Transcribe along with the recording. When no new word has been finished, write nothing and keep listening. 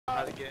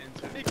how to get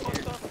into it.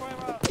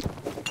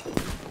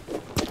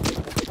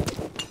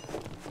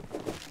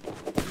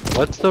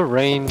 What's the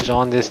range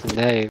on this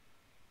nave?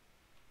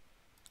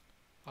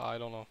 I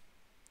don't know.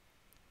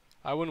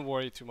 I wouldn't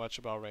worry too much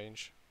about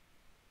range.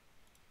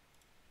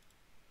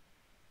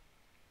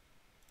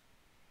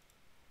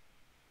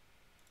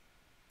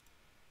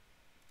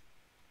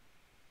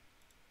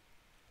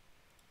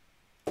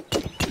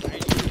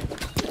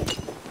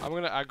 I'm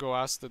gonna go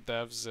ask the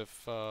devs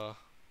if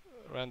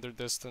render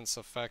distance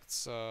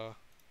affects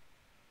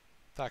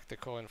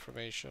tactical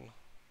information.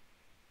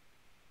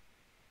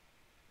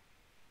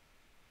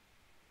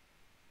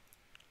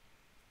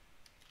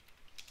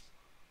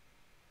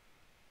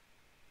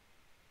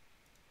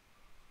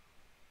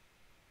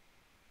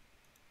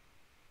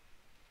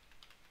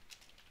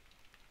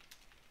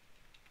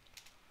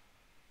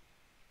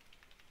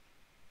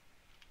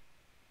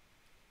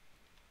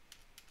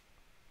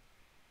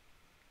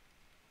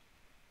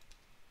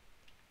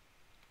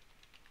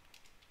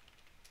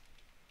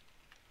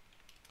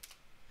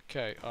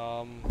 Okay,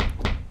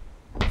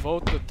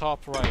 vote the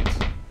top right.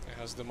 It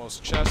has the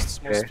most chests.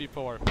 Okay. Most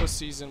people are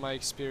pussies in my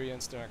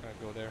experience. They're not gonna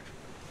go there.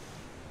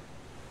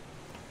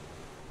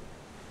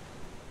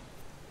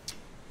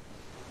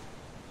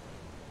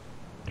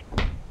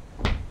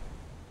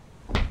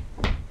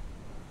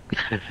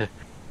 Okay,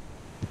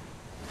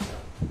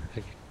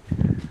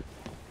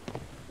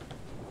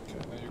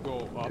 now you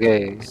go up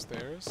Okay. the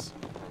stairs.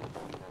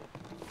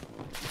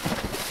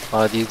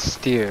 You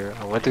steer.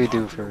 What do we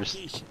do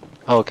first?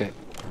 Oh, okay.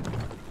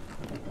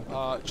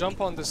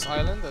 Jump on this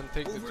island and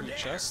take the 2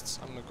 chests.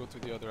 I'm gonna go to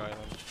the other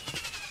island.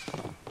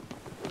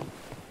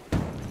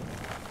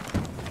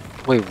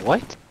 Wait,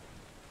 what?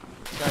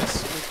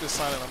 Guys, leave this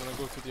island. I'm gonna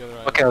go to the other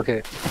island. Okay,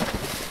 okay.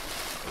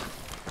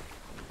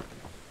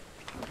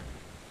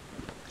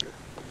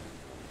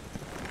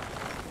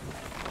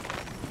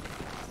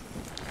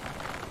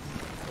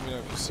 Let me know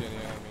if you see any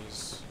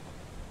enemies.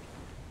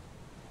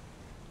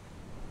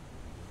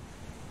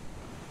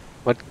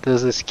 What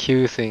does this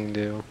Q thing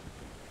do?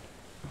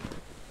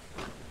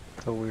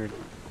 So weird.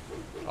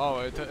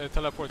 Oh, it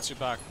teleports you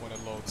back when it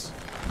loads.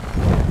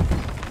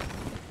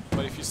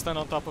 But if you stand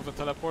on top of a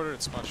teleporter,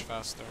 it's much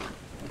faster.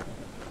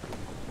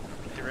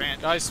 Hey,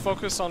 Ranch. Guys,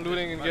 focus on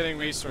looting and getting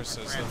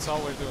resources. That's all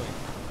we're doing.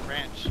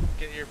 Ranch,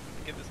 get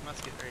this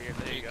musket right here.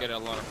 There you go. Get a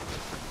lot of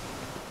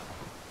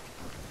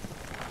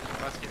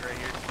Musket right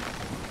here.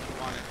 You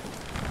want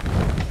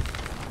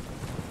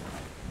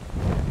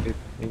it.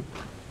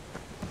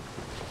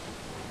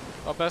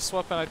 Our best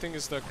weapon, I think,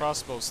 is the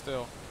crossbow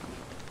still.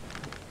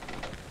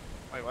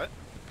 Wait, what?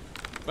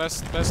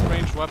 Best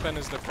ranged weapon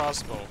is the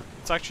crossbow.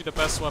 It's actually the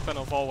best weapon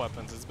of all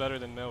weapons. It's better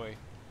than melee.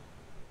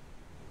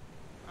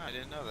 Oh, I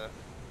didn't know that.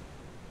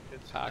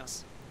 Good to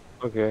Hacks.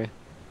 Okay.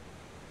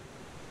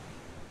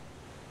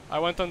 I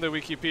went on the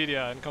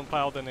Wikipedia and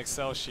compiled an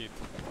Excel sheet.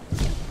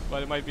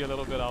 But it might be a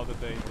little bit out of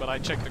date. But I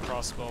checked the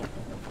crossbow.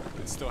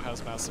 It still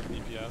has massive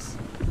DPS.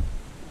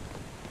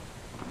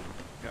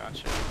 know.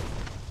 Gotcha.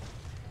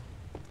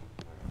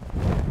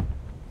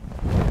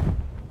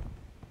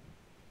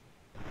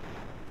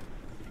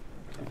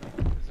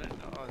 Is there no?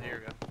 Oh, here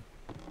we go.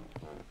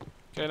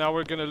 Okay, now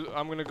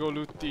I'm gonna go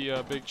loot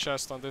the big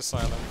chest on this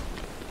island.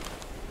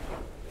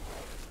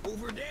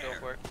 Over Go there.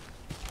 for it.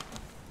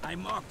 I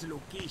marked the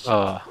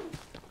location.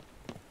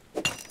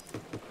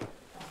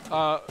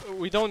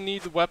 We don't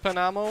need weapon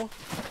ammo.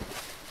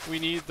 We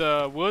need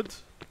wood,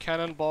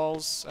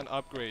 cannonballs, and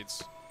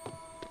upgrades.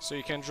 So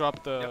you can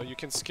drop the. Yep. You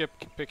can skip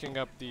picking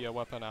up the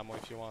weapon ammo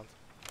if you want.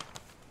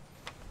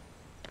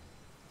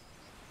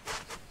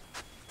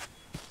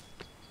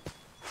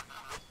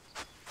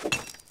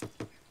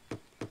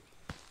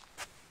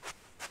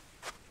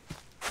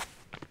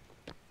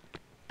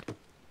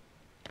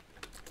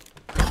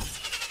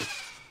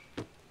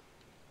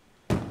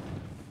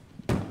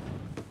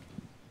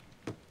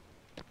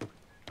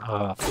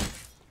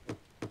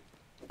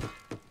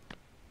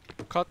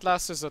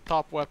 Cutlass is a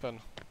top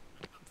weapon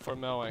for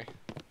melee.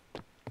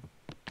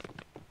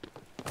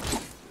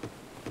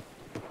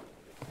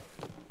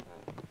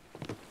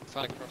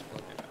 sonic crossbow.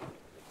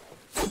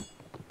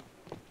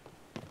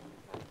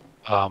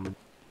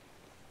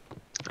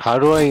 How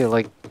do I,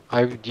 like,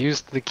 I've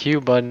used the Q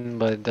button,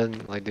 but it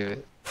doesn't, like, do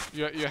it.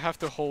 You have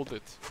to hold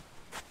it.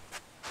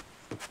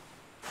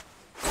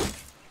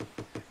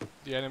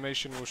 The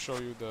animation will show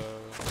you the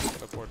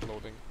teleport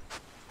loading.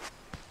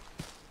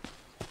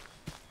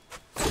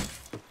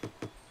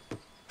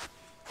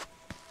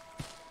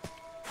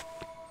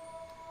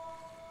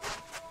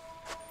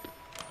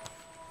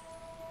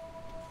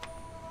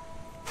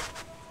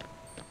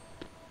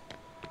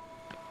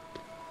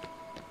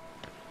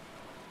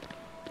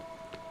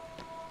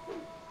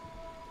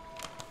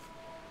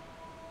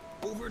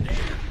 Over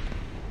there.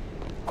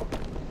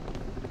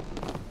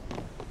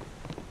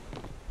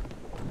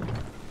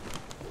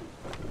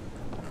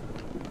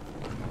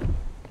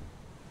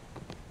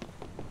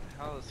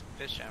 How is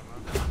fish ammo?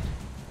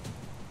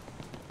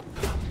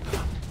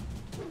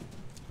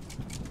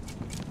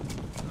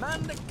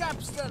 Man the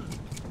capstan.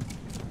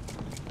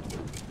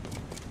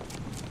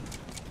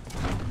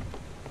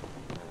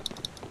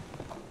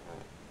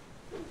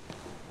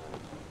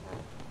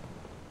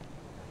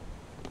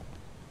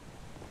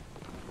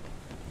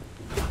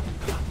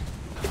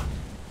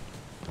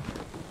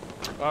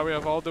 We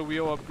have all the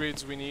wheel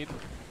upgrades we need,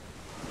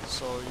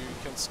 so you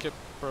can skip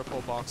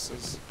purple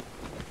boxes.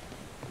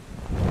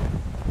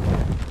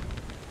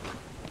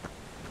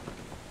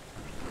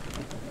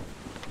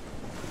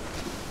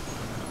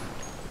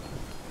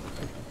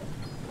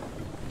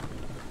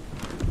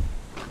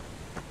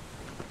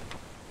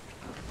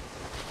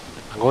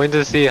 I'm going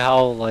to see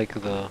how like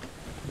the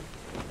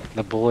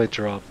bullet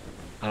drop.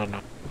 I don't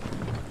know.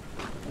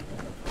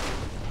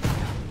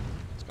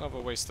 It's kind of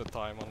a waste of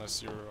time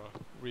unless you're a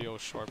real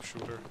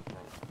sharpshooter.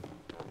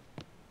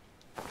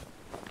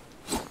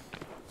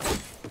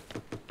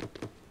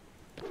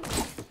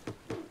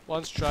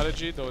 One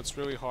strategy, though it's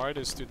really hard,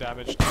 is to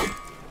damage them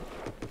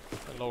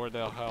and lower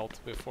their health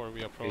before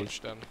we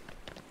approach them.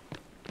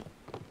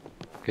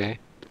 Okay.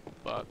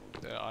 But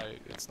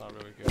it's not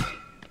really good.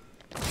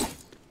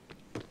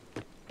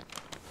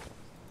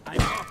 I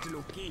marked the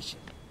location.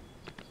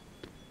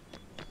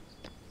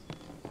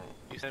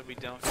 You said we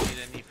don't need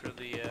any for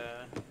the,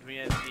 do we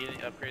need any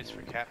upgrades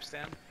for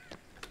capstan?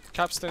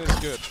 Capstan is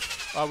good.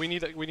 We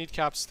need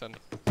capstan.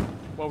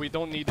 What we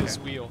don't need is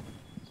wheel.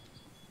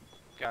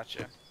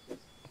 Gotcha.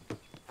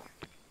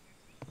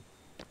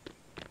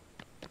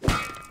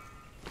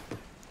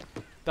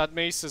 That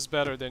mace is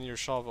better than your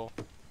shovel.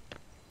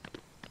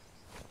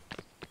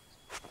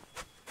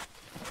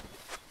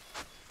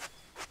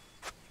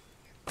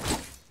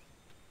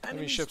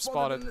 Enemy ship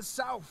spotted. In the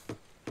south.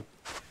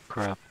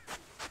 Crap.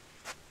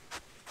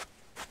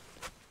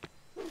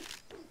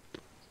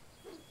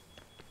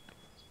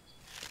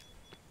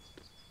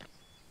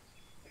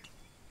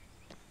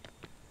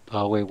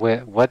 Oh wait,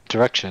 what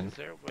direction? Is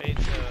there a way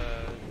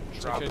to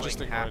drop okay, like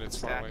just ignore half it, it's a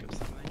far stack away. of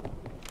something?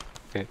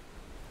 Okay.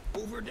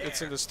 Over there.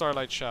 It's in the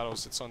starlight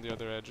shadows. It's on the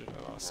other edge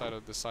side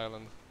of this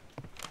island.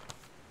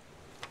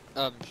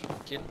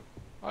 Kill.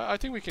 I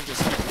think we can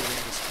just keep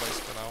looting this place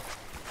for now.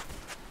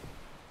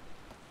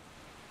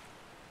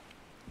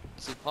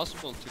 Is it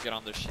possible to get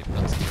on the ship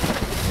and steal?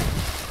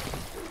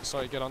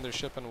 Sorry, get on their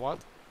ship and what?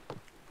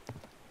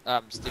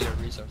 Steal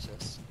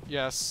resources.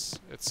 Yes,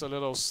 it's a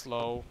little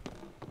slow,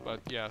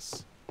 but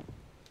yes.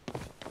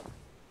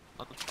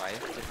 I'll try it.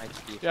 It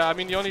might be. Yeah, I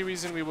mean the only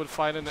reason we would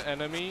fight an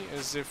enemy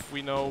is if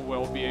we know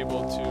we'll be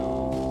able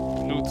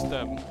to loot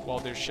them while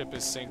their ship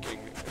is sinking.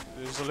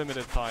 There's a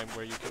limited time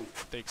where you can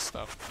take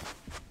stuff.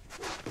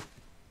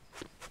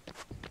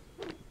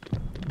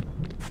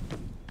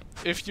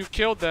 If you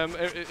kill them,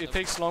 it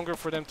takes longer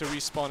for them to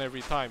respawn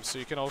every time, so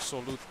you can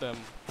also loot them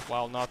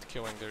while not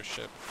killing their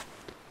ship.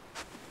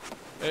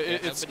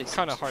 It's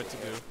kind of hard to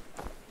do.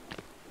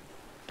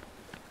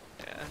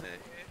 Yeah,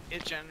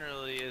 it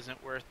generally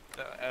isn't worth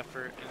the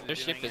effort in Their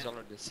doing ship is it.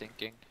 already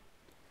sinking.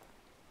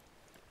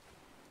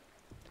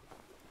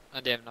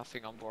 And they have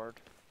nothing on board.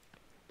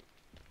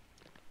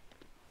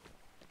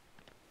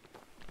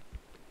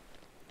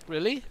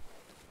 Really?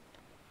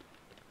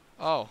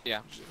 Oh,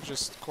 Yeah.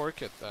 just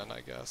cork it then,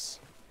 I guess.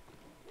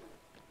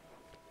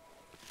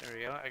 There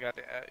we go. I got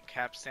the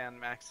capstan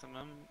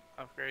maximum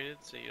upgraded,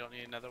 so you don't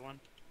need another one.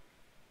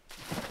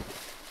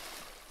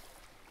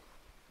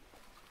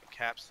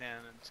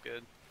 Capstan, it's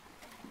good.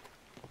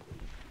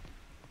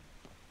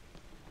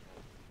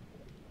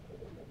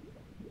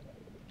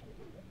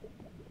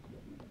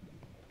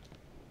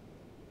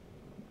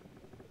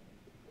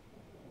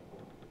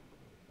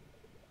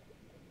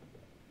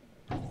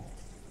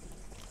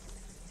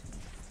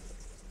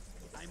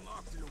 I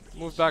marked the location.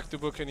 Move back to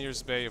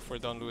Buccaneers Bay if we're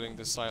done looting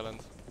this island.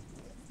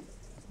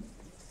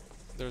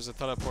 There's a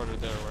teleporter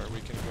there where we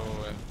can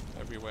go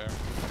everywhere.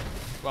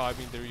 Well, I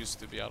mean there used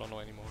to be, I don't know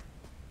anymore.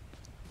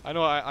 I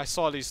know I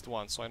saw at least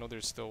one, so I know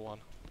there's still one.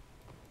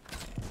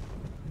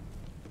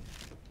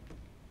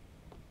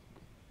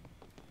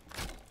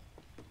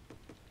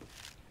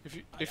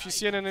 If you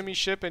see an enemy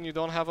ship and you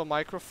don't have a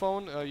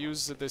microphone,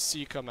 use the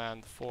C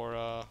command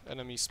for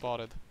enemy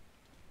spotted.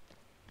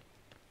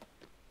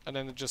 And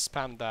then just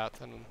spam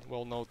that and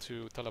we'll know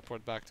to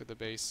teleport back to the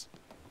base.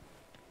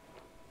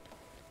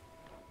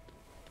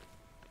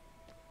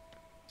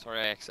 Sorry,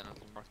 I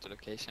accidentally marked the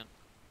location.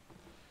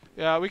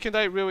 Yeah, we can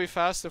die really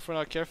fast if we're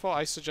not careful.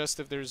 I suggest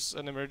if there's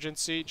an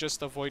emergency,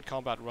 just avoid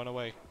combat, run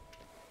away.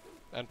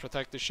 And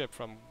protect the ship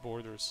from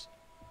boarders.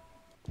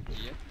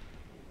 Yep.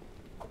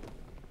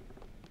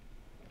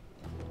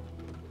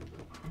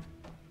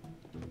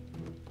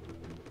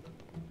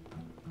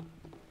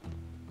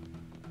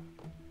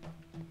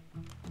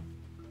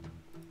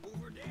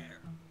 Over there.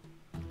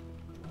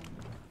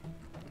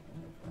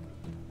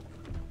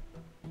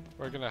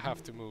 We're gonna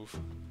have to move.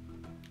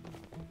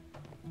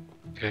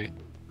 Okay.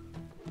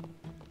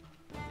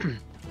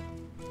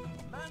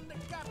 Man the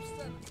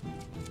capstan.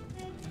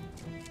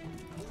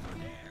 Over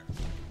there.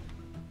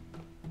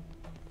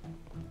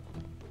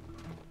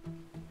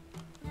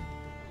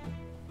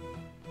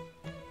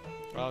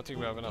 I don't think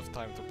we have enough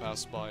time to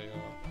pass by.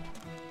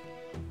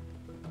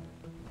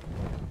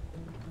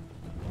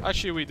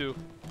 Actually, we do.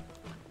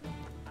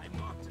 I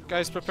marked the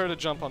Guys, prepare to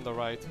jump on the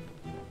right.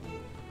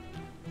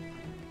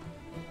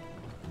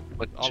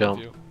 What All jump?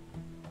 of you.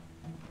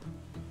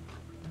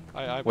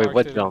 I Wait, marked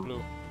what it jump? in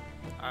blue.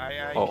 Aye,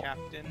 aye, Oh.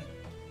 Captain.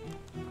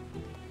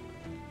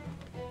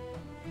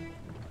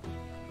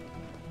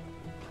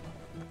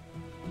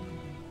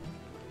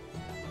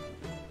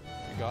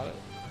 got it.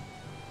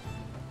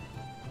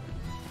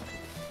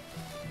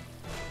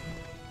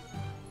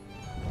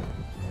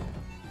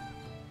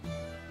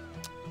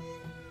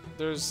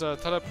 There's a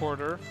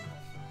teleporter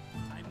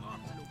I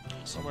marked the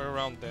location. somewhere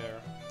around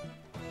there.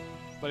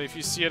 But if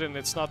you see it and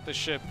it's not the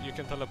ship, you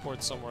can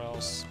teleport somewhere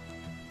else.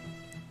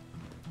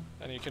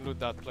 And you can loot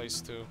that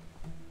place too.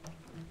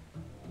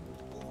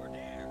 Over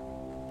there.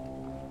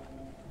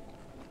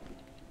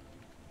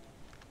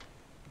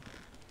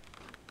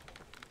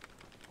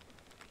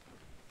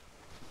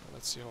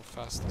 Let's see how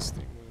fast this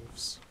thing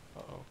moves.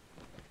 Uh-oh.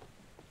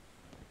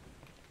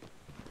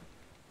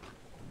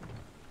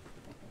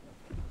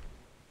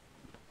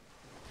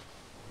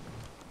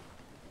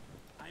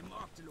 I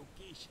marked the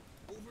location.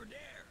 Over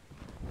there.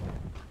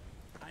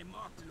 I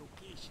marked the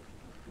location.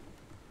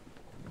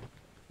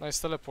 Nice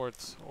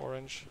teleport,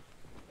 Orange.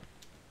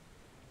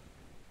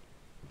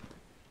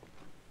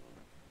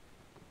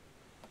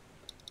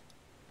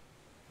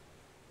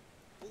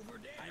 Over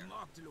there. I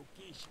marked the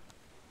location.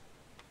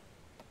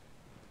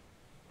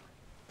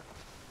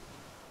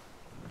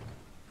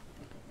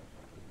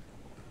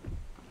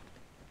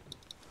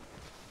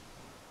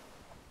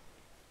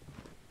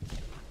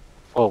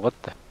 Oh, what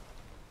the?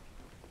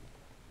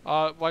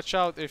 Watch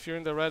out, if you're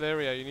in the red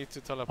area, you need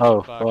to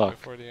teleport back fuck.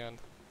 before the end.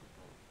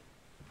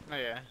 Oh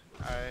yeah,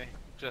 I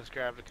just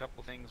grabbed a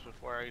couple things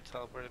before I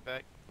teleported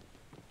back.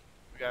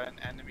 We got an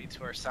enemy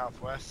to our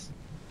southwest.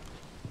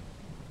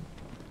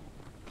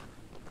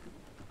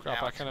 Crap,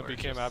 Now I it's kinda where it's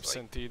became just, like-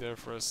 absentee there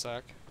for a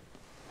sec.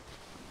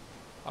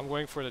 I'm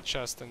going for the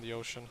chest in the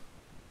ocean.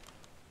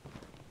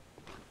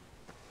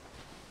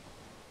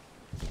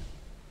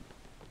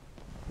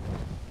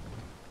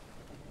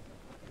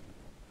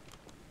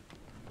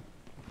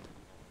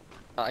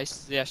 I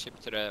see a ship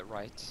to the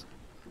right.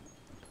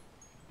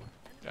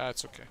 Yeah,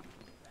 it's okay.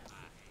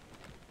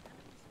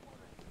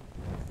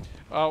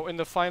 Oh, in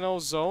the final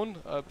zone,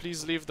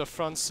 please leave the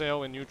front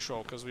sail in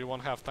neutral, because we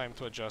won't have time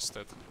to adjust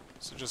it.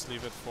 So just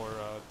leave it for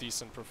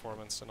decent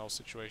performance in all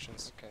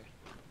situations. Okay.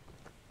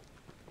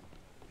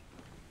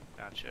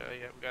 Gotcha.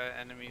 Yeah, we got an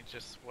enemy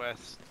just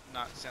west,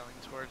 not sailing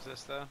towards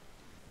us though.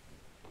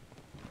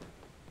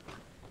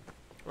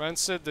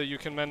 Rancid, you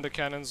can mend the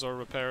cannons or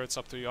repair, it's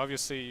up to you.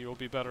 Obviously, it will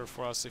be better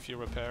for us if you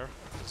repair,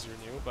 because you're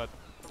new, but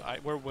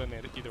we're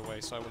winning either way,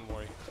 so I wouldn't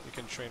worry. You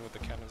can train with the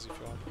cannons if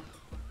you want.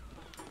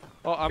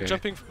 Oh, I'm Okay.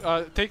 jumping.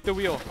 Take the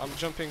wheel. I'm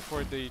jumping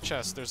for the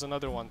chest. There's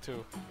another one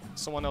too.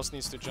 Someone else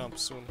needs to jump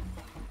soon.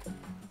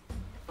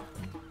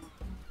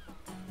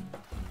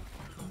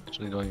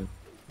 Actually going.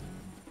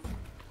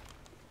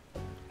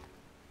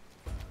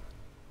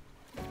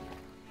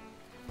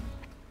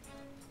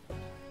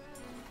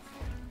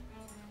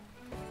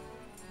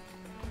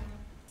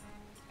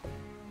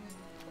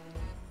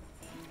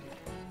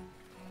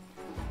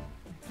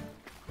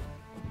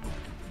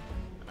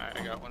 Alright,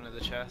 I got one of the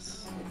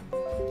chests.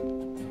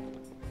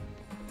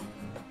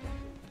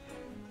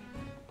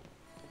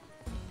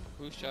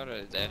 Who shot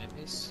at the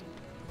enemies?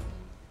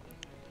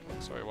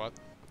 Sorry, what?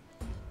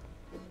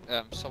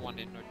 Someone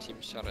in our team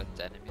shot at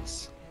the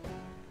enemies.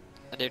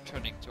 And they're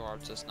turning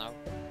towards us now.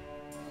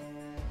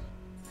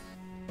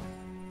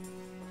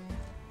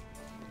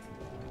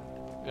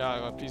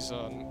 Yeah, please,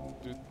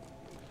 dude.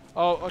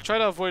 Oh, I'll try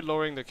to avoid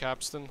lowering the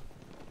capstan.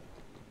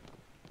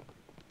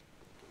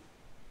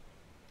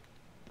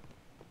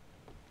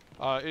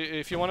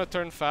 If you want to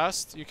turn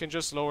fast, you can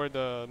just lower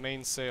the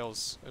main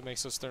sails. It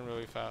makes us turn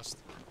really fast.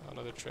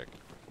 Another trick.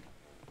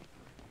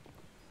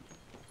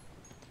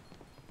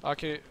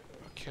 Okay,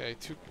 okay.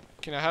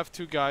 Can I have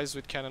two guys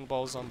with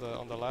cannonballs on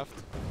the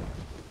left?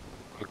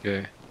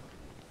 Okay.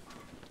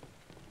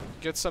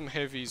 Get some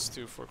heavies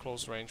too for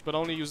close range, but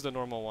only use the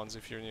normal ones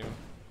if you're new.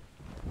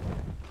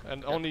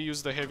 And only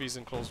use the heavies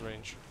in close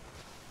range.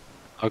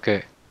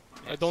 Okay.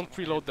 I don't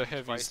Someone preload the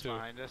hit heavies twice too.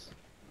 behind us.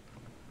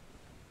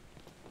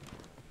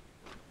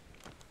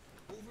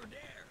 Over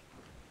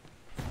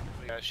there.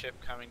 We got a ship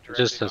coming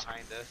directly Just as-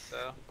 behind us,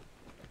 so.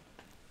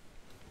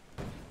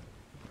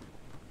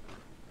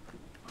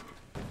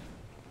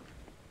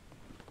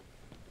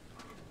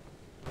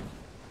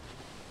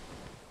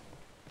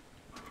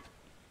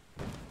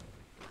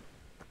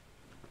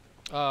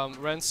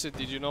 Rancid,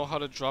 did you know how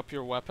to drop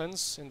your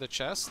weapons in the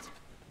chest?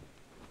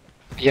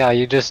 Yeah,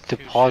 you just Two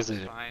deposit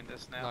ships it. behind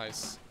us now.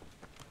 Nice.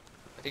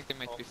 I think they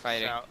might Well, be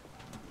fighting.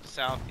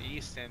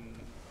 Southeast and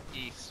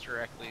east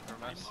directly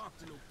from I us. marked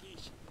the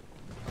location.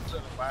 Those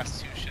are the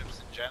last two ships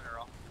in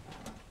general.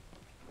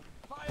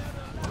 Fire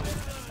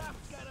the lap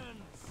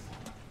cannons.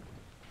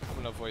 I'm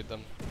gonna avoid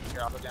them.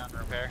 Here, I'll go down and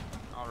repair.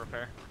 I'll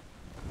repair.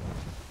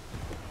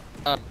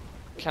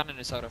 Cannon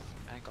is out of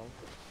angle.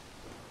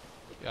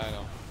 Yeah, I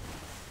know.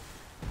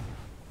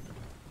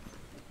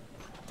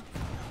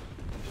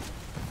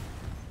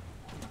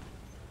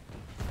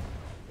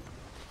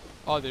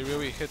 Oh, they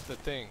really hit the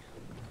thing.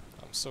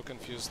 I'm so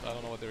confused. I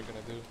don't know what they're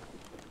gonna do.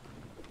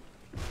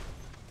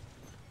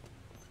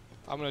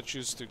 I'm gonna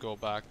choose to go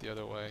back the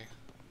other way.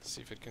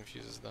 See if it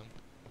confuses them.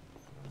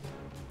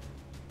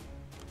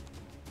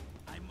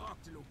 I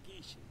marked the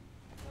location.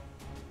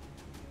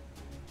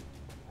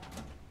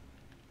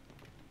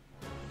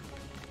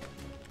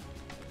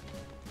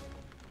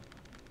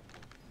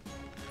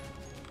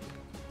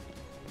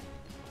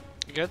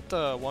 Get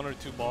 1 or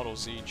 2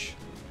 bottles each.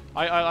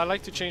 I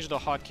like to change the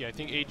hotkey. I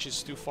think H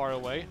is too far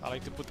away. I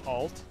like to put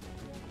Alt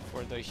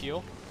for the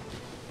heal.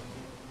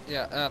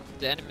 Yeah,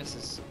 the enemies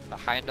is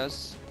behind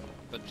us,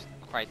 but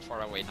quite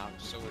far away now,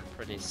 so we're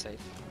pretty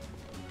safe.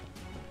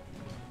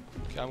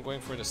 Okay, I'm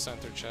going for the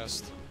center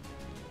chest.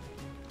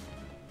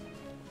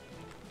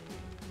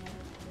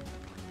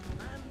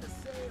 Man the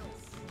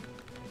sails.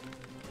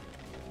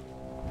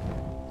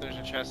 There's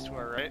a chest to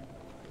our right.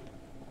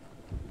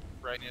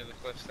 Right near the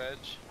cliff's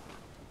edge.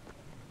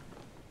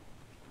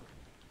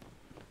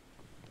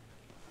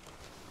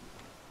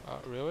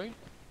 Really?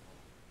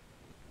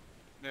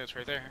 No, it's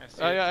right there. I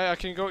see it. Yeah, I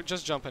can go.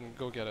 Just jump and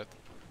go get it.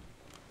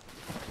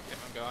 Yeah,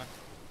 I'm going.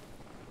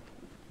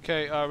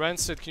 Okay,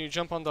 Rancid, can you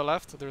jump on the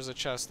left? There's a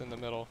chest in the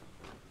middle.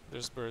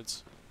 There's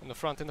birds. In the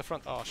front,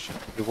 Oh shit.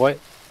 What?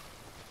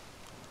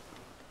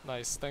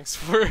 Nice, thanks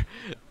for...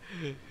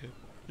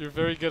 You're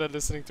very good at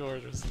listening to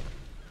orders.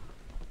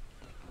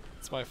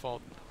 It's my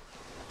fault.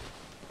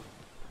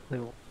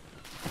 No.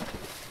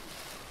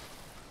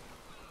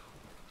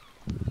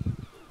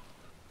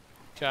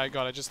 Okay, I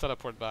got it. Just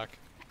teleport back.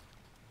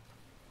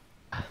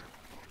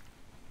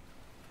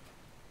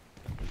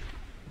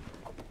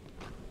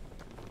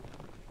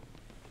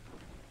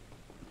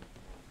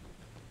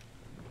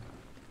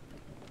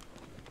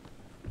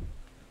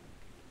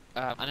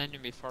 An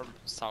enemy from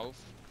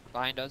south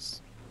behind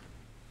us.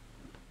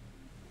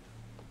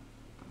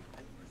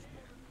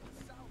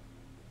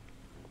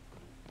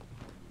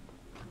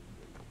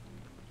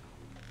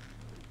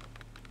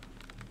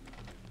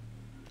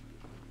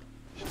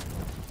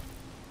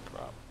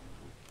 Crap.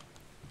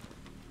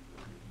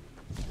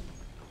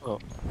 Oh.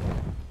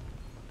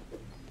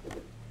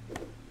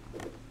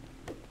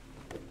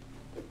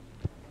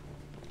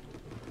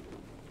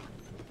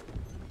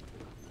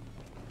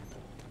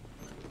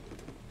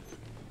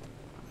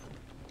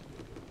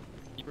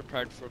 Be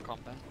prepared for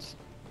combat.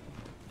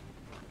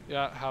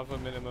 Yeah, have a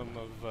minimum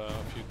of a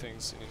few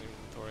things in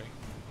inventory.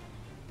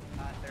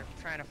 They're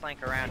trying to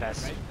flank around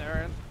us. Right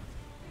there.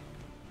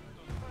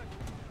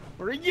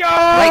 Right,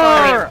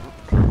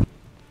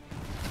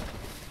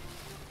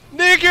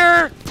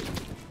 Nigger!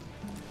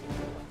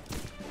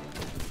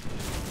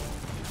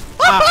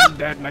 I'm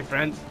dead, my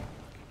friends.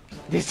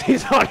 This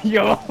is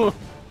audio.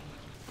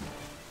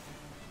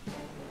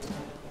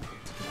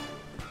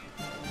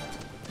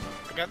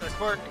 I got their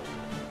quirk.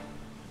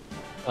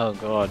 Oh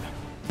god.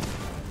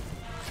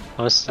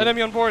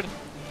 Enemy on board!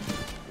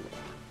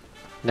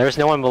 There's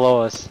no one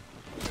below us.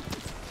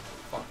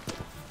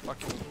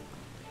 Fucking.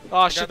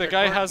 Oh shit, got the their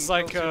guy quirk has and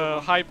like killed 2 of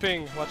them. high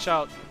ping. Watch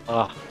out.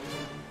 Ah.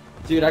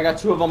 Dude, I got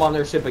 2 of them on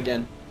their ship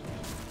again.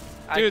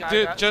 Dude, I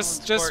dude, got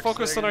just someone's quirk,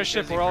 focus so on they're our be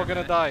ship. busy We're for all a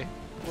gonna minute. die.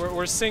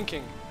 We're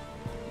sinking.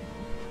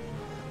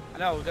 I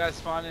know, we gotta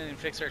spawn in and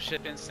fix our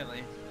ship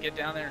instantly. Get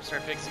down there and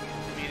start fixing it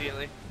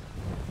immediately.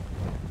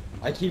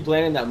 I keep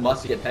landing that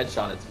musket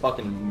headshot. It's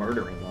fucking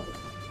murdering them.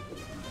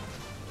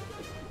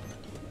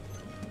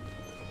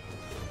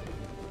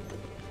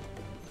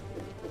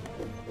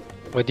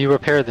 Wait, do you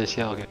repair this?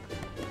 Yeah, okay.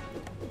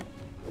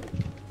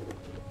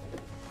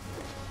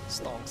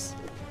 Stonks.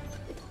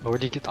 Where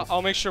do you get the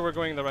I'll make sure we're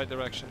going in the right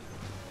direction.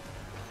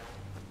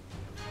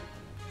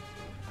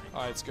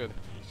 Alright, it's good.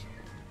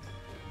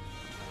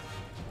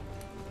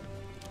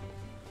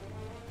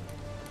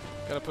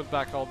 Gotta put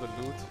back all the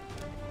loot.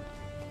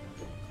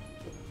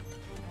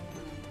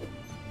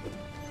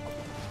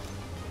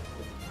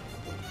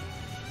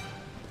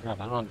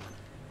 crap, I don't...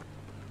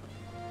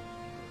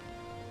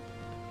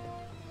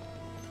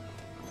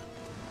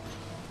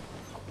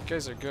 You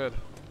guys are good.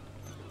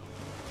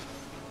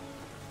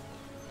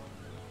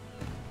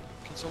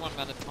 Can someone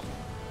man it come?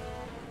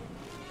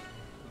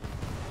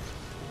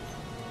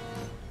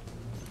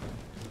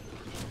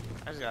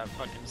 I just got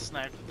fucking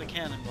sniped with the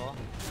cannonball.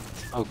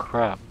 Oh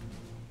crap.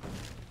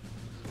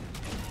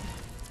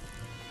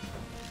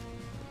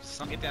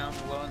 Sunk it down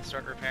below and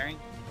start repairing.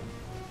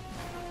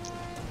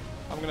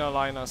 I'm gonna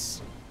align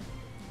us.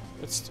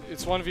 It's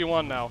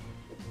 1v1 now.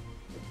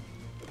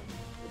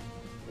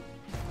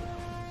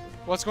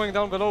 What's going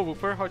down below,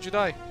 Whooper? How'd you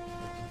die?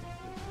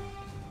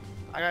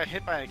 I got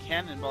hit by a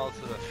cannonball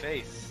to the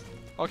face.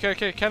 Okay,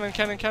 okay, cannon,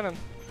 cannon, cannon.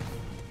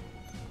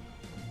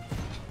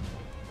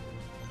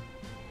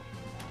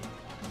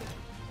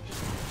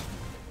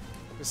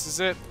 This is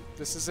it.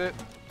 This is it.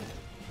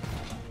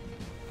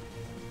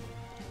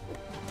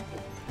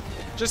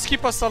 Just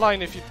keep us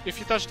aligned. If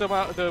you touch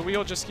the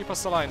wheel, just keep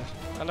us aligned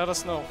and let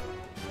us know.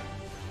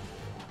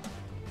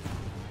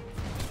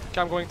 Okay,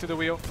 I'm going to the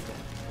wheel.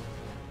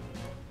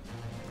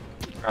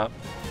 Crap.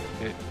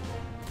 Okay.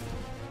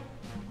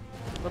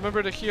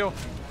 Remember to heal.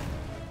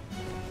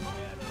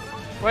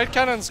 Right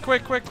cannons,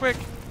 quick, quick, quick.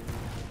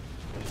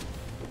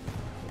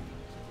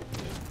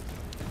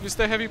 Use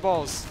the heavy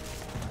balls.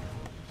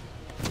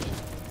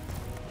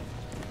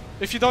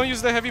 If you don't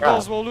use the heavy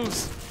balls, we'll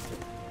lose.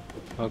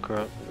 Oh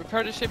crap.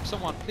 Repair the ship,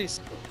 someone,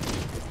 please.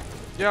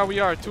 Yeah, we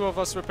are. 2 of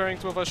us repairing,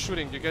 2 of us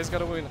shooting. You guys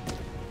gotta win.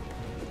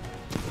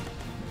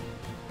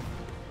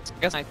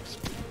 Guess I.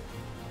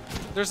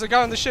 There's a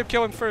guy on the ship.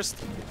 Kill him first.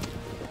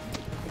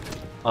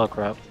 Oh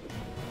crap.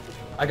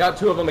 I got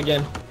 2 of them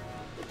again.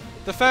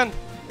 Defend!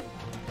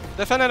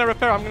 Defend and a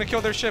repair, I'm gonna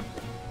kill their ship.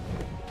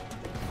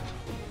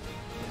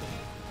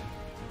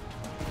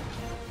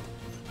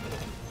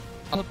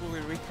 Malibu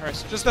will repair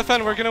us. Just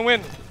defend, we're gonna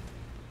win.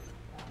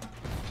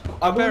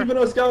 I believe in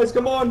us, guys.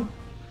 Come on.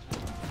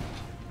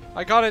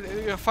 I got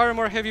it. Fire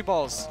more heavy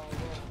balls.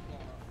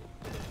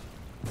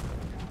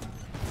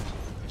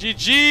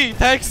 GG!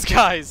 Thanks,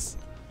 guys!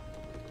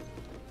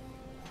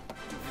 Good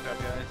job,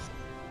 guys.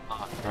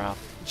 Oh crap.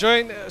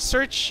 Join,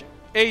 search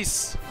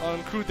Ace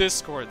on crew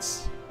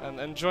discords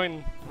and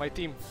join my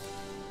team.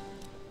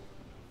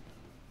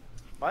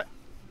 What?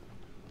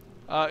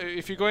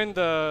 If you go in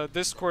the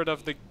Discord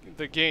of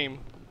the game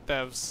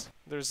devs,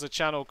 there's a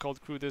channel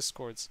called Crew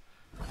Discords.